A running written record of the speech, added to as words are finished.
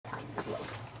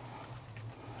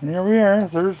And here we are,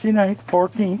 Thursday night,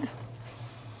 14th.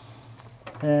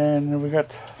 And we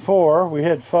got 4. We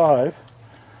had 5.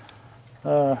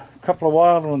 A couple of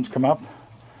wild ones come up.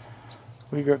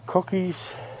 We got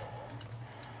cookies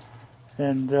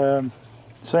and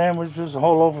sandwiches, a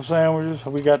whole loaf of sandwiches.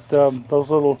 We got those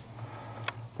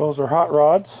are hot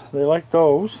rods. They like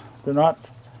those.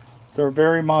 They're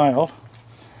very mild.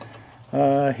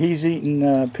 He's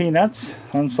eating peanuts,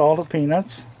 unsalted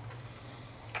peanuts.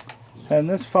 And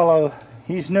this fellow,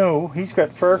 he's new. He's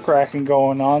got fur cracking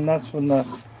going on. That's when the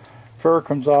fur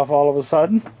comes off all of a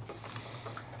sudden.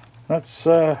 That's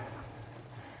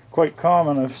quite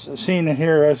common. I've seen it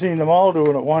here. I've seen them all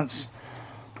doing it once.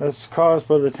 That's caused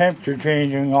by the temperature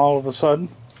changing all of a sudden.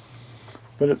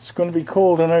 But it's going to be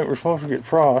cold tonight. We're supposed to get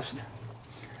frost.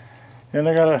 And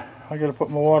I gotta put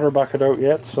my water bucket out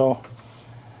yet. So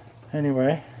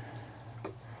anyway,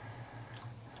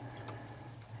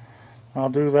 I'll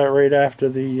do that right after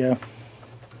the.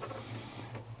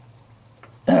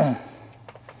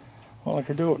 Well, I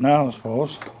could do it now, I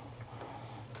suppose.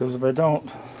 Because if I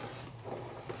don't,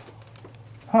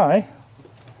 hi.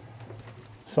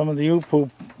 Some of the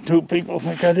two people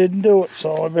think I didn't do it,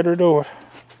 so I better do it.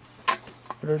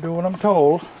 Better do what I'm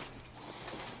told.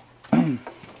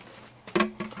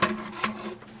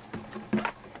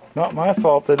 Not my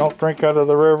fault they don't drink out of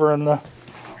the river and the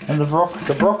brook.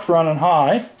 The brook's running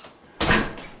high.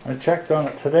 I checked on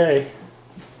it today.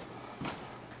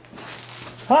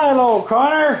 Hello,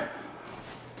 Connor.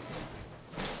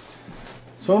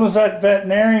 As soon as that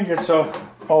veterinarian gets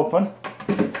open,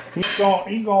 he's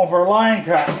going for a line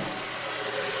cut.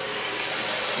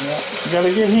 Yeah, you got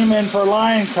to get him in for a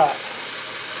line cut.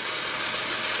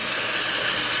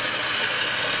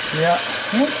 Yeah.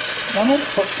 I'm going to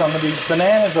put some of these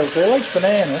bananas out. They like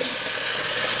bananas.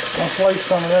 I'll slice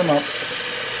some of them up.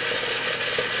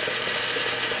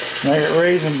 And I got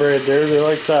raisin bread there. They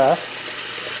like that.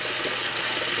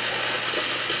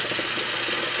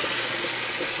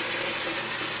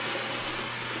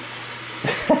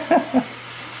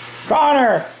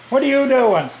 Connor, what are you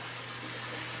doing?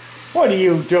 What are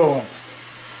you doing?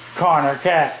 Connor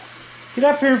cat. Get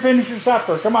up here and finish your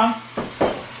supper. Come on.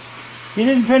 You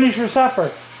didn't finish your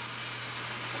supper.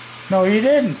 No, you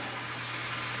didn't.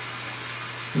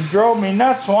 You drove me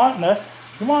nuts wanting it.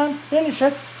 Come on, finish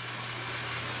it.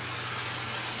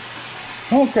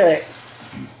 Okay.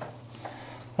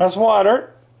 That's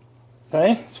water.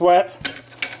 Okay, it's wet.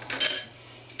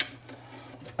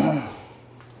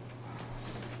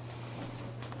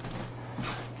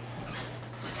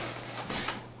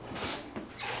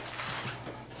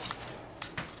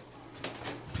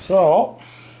 So,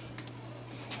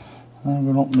 I'm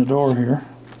going to open the door here.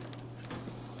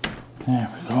 There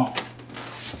we go.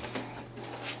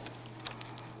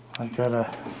 I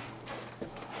gotta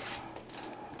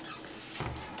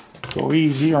go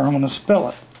easy or I'm going to spill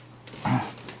it.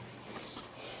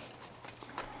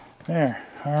 There,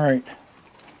 alright.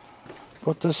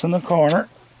 Put this in the corner.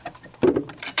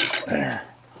 There.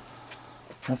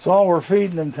 That's all we're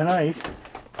feeding them tonight.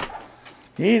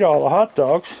 You ate all the hot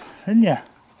dogs, didn't you?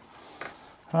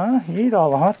 Huh? You ate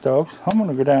all the hot dogs. I'm going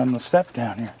to go down the step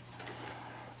down here.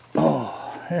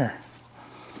 Oh, there.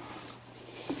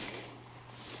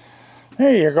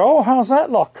 There you go. How's that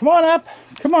look? Come on up.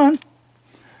 Come on.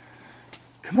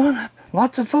 Come on up.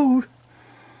 Lots of food.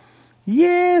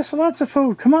 Yes, lots of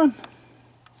food. Come on.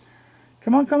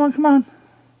 Come on, come on, come on.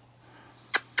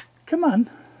 Come on.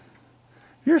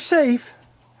 You're safe.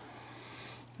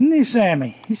 Isn't he,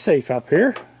 Sammy? He's safe up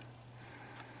here.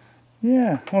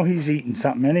 Yeah. Oh, he's eating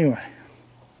something anyway.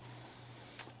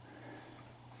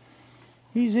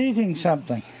 He's eating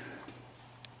something.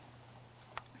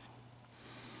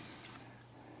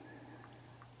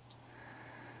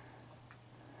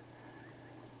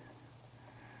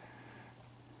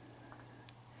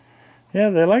 Yeah,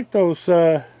 they like those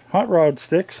hot rod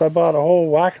sticks. I bought a whole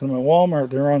whack of them at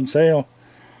Walmart. They're on sale.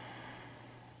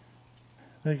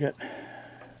 They got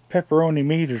pepperoni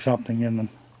meat or something in them.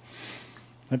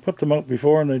 I put them out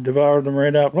before and they devoured them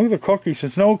right up. Look at the cookies.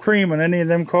 There's no cream in any of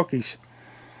them cookies.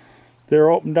 They're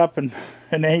opened up and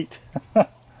ate. But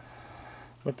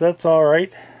that's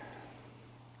alright.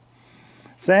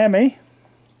 Sammy.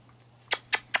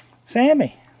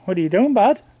 Sammy. What are you doing,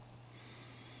 bud?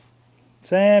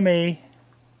 Sammy.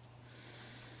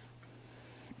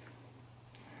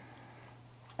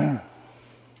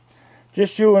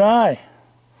 Just you and I.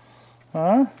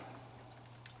 Huh?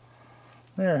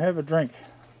 There, have a drink.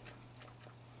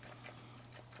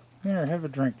 Here, have a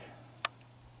drink.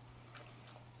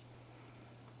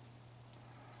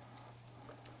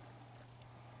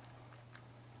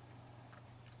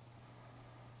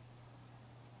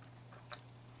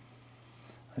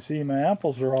 I see my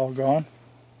apples are all gone.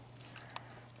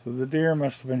 So the deer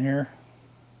must have been here.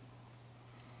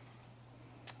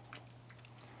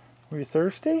 Were you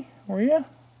thirsty? Were you?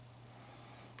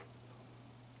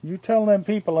 You tell them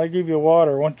people I give you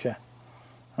water, won't you?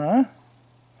 Huh?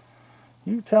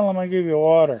 You tell them I give you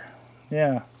water.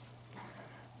 Yeah.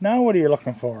 Now what are you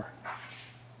looking for?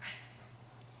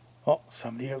 Oh,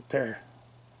 somebody out there.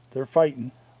 They're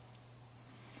fighting.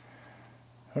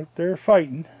 Out there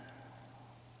fighting.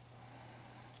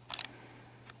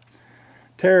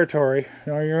 Territory.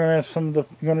 You know, you're gonna have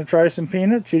you're gonna try some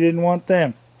peanuts. You didn't want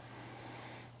them.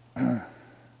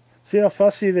 See how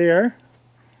fussy they are?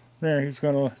 There, he's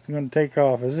gonna take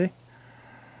off, is he?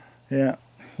 Yeah,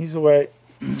 he's away.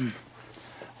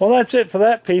 Well, that's it for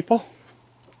that, people.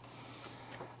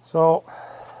 So,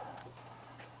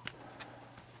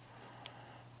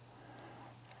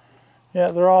 yeah,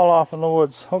 they're all off in the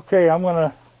woods. Okay, I'm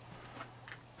gonna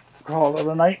call it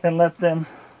a night and let them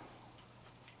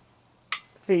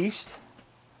feast.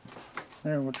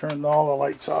 There, we'll turn all the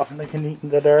lights off and they can eat in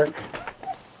the dark.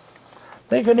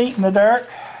 They can eat in the dark.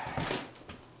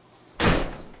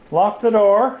 Lock the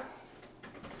door.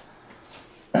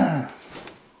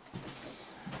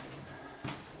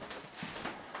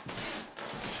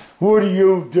 What are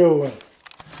you doing?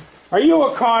 Are you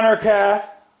a Connor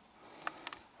cat?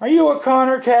 Are you a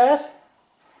Connor cat?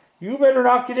 You better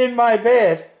not get in my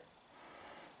bed.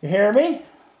 You hear me?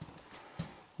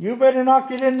 You better not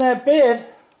get in that bed.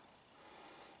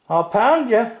 I'll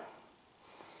pound you.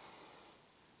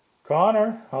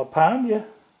 Connor, I'll pound you.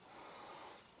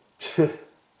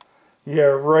 Yeah,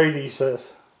 right, he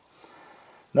says.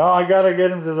 No, I gotta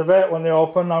get him to the vet when they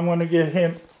open. I'm gonna get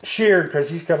him sheared because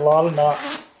he's got a lot of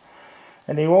knots.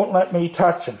 And he won't let me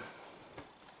touch him.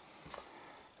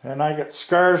 And I got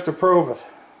scars to prove it.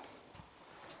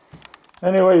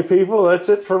 Anyway, people, that's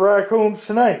it for raccoons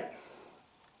tonight.